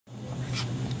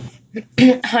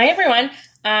Hi everyone.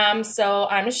 So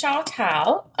I'm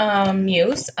Chantal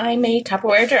Muse. I'm a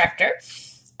Tupperware director.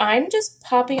 I'm just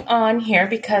popping on here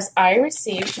because I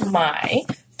received my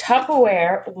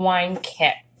Tupperware wine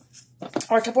kit,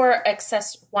 or Tupperware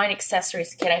wine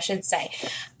accessories kit, I should say.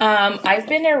 I've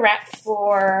been a rep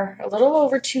for a little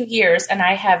over 2 years, and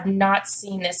I have not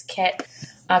seen this kit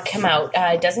come out.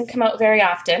 It doesn't come out very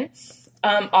often.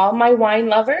 All my wine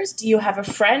lovers, do you have a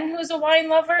friend who's a wine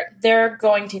lover? They're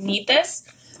going to need this.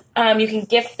 You can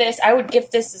gift this. I would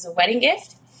gift this as a wedding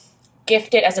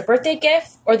gift it as a birthday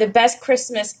gift, or the best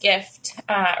Christmas gift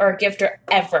or gifter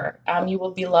ever. You will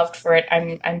be loved for it,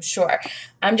 I'm sure.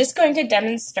 I'm just going to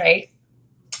demonstrate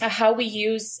how to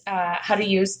use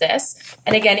this.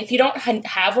 And again, if you don't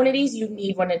have one of these, you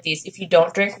need one of these. If you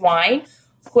don't drink wine,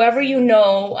 whoever you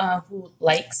know who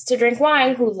likes to drink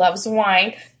wine, who loves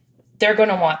wine, they're going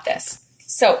to want this.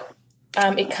 So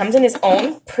it comes in its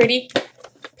own pretty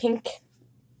pink.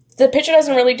 The picture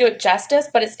doesn't really do it justice,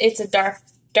 but it's a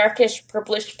darkish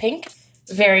purplish pink.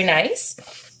 Very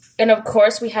nice. And of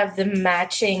course we have the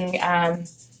matching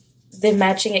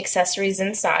accessories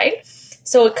inside.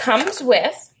 So it comes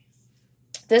with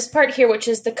this part here, which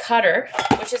is the cutter,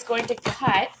 which is going to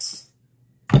cut.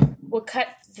 We'll cut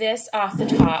this off the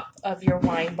top of your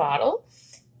wine bottle.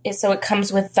 So it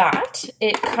comes with that.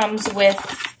 It comes with,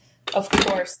 of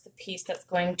course, the piece that's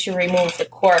going to remove the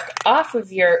cork off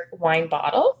of your wine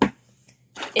bottle.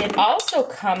 It also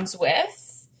comes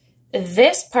with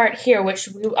this part here, which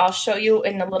I'll show you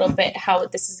in a little bit how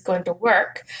this is going to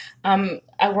work.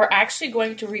 We're actually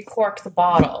going to recork the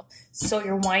bottle, so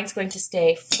your wine's going to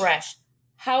stay fresh.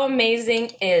 How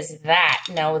amazing is that?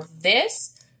 Now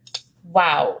this,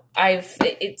 wow,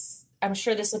 I'm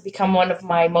sure this will become one of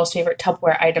my most favorite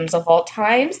Tupperware items of all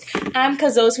times,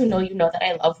 because those who know, you know that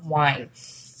I love wine.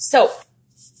 So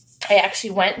I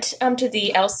actually went to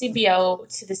the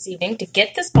LCBO this evening to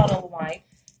get this bottle of wine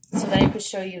so that I could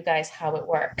show you guys how it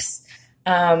works.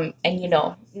 And you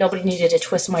know, nobody needed to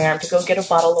twist my arm to go get a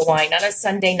bottle of wine on a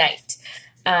Sunday night,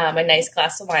 a nice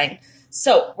glass of wine.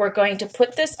 So we're going to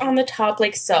put this on the top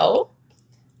like so.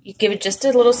 You give it just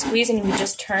a little squeeze and you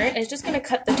just turn, and it's just going to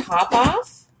cut the top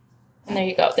off. And there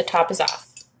you go, the top is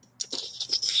off.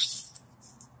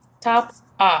 Top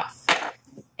off.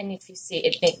 And if you see,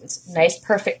 it makes a nice,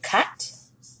 perfect cut.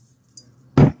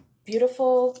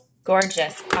 Beautiful,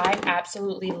 gorgeous. I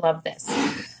absolutely love this.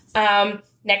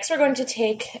 Next, we're going to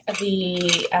take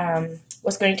the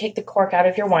cork out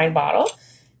of your wine bottle.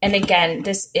 And again,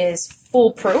 this is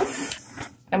foolproof.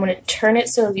 I'm going to turn it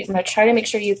so I'm going to try to make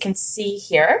sure you can see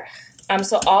here.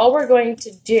 So all we're going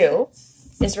to do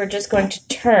is we're just going to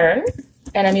turn,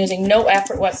 and I'm using no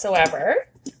effort whatsoever.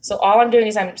 So all I'm doing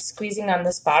is I'm squeezing on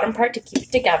this bottom part to keep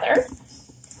it together.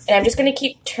 And I'm just going to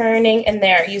keep turning, and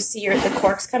there you see the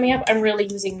cork's coming up. I'm really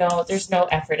using there's no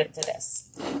effort into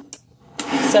this.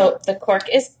 So the cork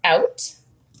is out.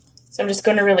 So I'm just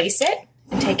going to release it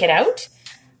and take it out.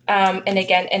 And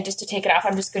again, and just to take it off,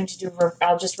 I'm just going to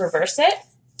I'll just reverse it.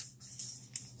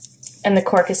 And the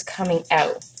cork is coming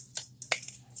out.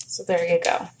 So there you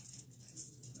go.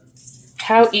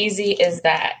 How easy is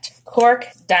that? Cork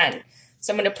done.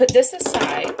 So I'm going to put this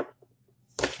aside.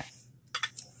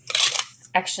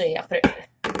 Actually, I'll put it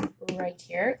right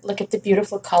here. Look at the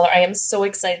beautiful color. I am so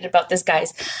excited about this,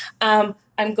 guys. I'm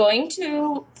going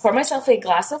to pour myself a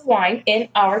glass of wine in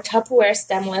our Tupperware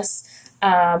stemless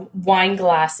wine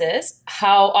glasses.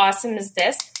 How awesome is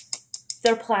this?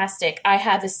 They're plastic. I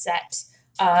have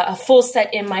a full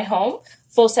set in my home,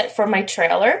 full set for my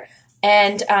trailer.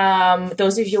 And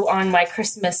those of you on my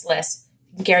Christmas list,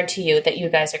 I can guarantee you that you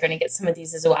guys are going to get some of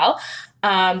these as well.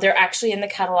 They're actually in the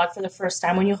catalog for the first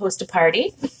time when you host a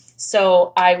party.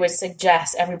 So I would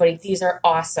suggest everybody, these are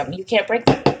awesome. You can't break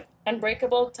them.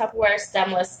 Unbreakable Tupperware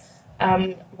stemless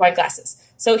wine glasses.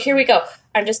 So here we go.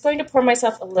 I'm just going to pour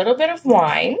myself a little bit of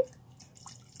wine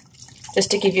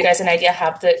just to give you guys an idea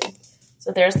how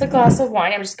so there's the glass of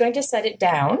wine. I'm just going to set it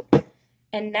down.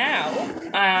 And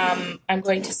now I'm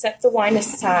going to set the wine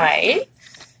aside.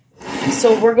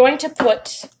 So we're going to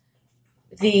put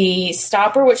the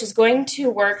stopper, which is going to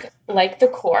work like the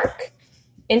cork,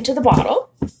 into the bottle,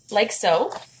 like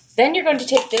so. Then you're going to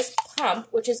take this pump,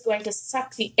 which is going to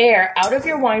suck the air out of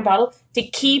your wine bottle to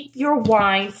keep your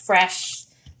wine fresh,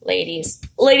 ladies.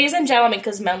 Ladies and gentlemen,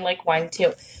 because men like wine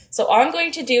too. So all I'm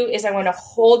going to do is I'm going to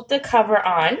hold the cover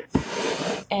on,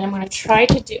 and I'm going to try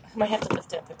to do, I might have to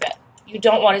lift it up a bit. You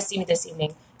don't want to see me this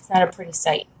evening. It's not a pretty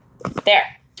sight.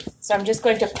 There. So I'm just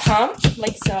going to pump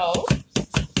like so.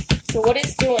 So what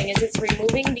it's doing is it's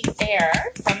removing the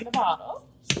air from the bottle.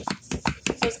 So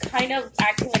it's kind of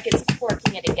acting like it's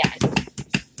corking it again.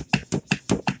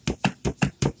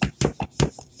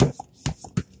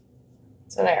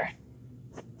 So there.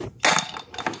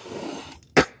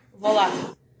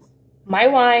 Voila. My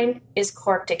wine is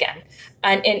corked again.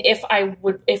 And if I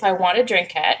want to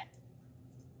drink it,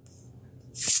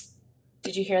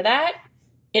 did you hear that?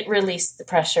 It released the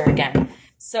pressure again.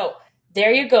 So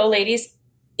there you go, ladies.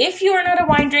 If you are not a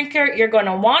wine drinker, you're going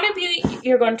to want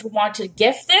to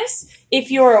gift this.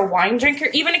 If you're a wine drinker,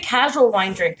 even a casual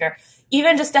wine drinker,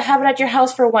 even just to have it at your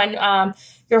house for when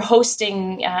you're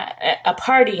hosting a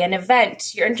party, an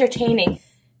event, you're entertaining.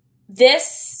 This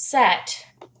set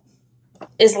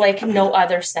is like no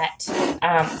other set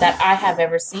that I have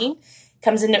ever seen. It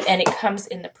comes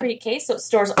in the pretty case, so it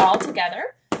stores all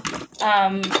together.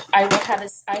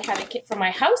 I have a kit for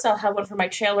my house. I'll have one for my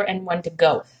trailer and one to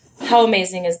go. How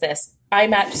amazing is this?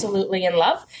 I'm absolutely in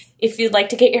love. If you'd like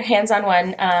to get your hands on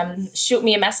one, shoot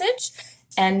me a message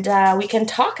and we can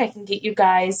talk. I can get you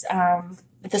guys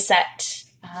the set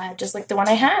just like the one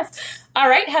I have. All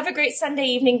right. Have a great Sunday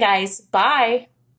evening, guys. Bye.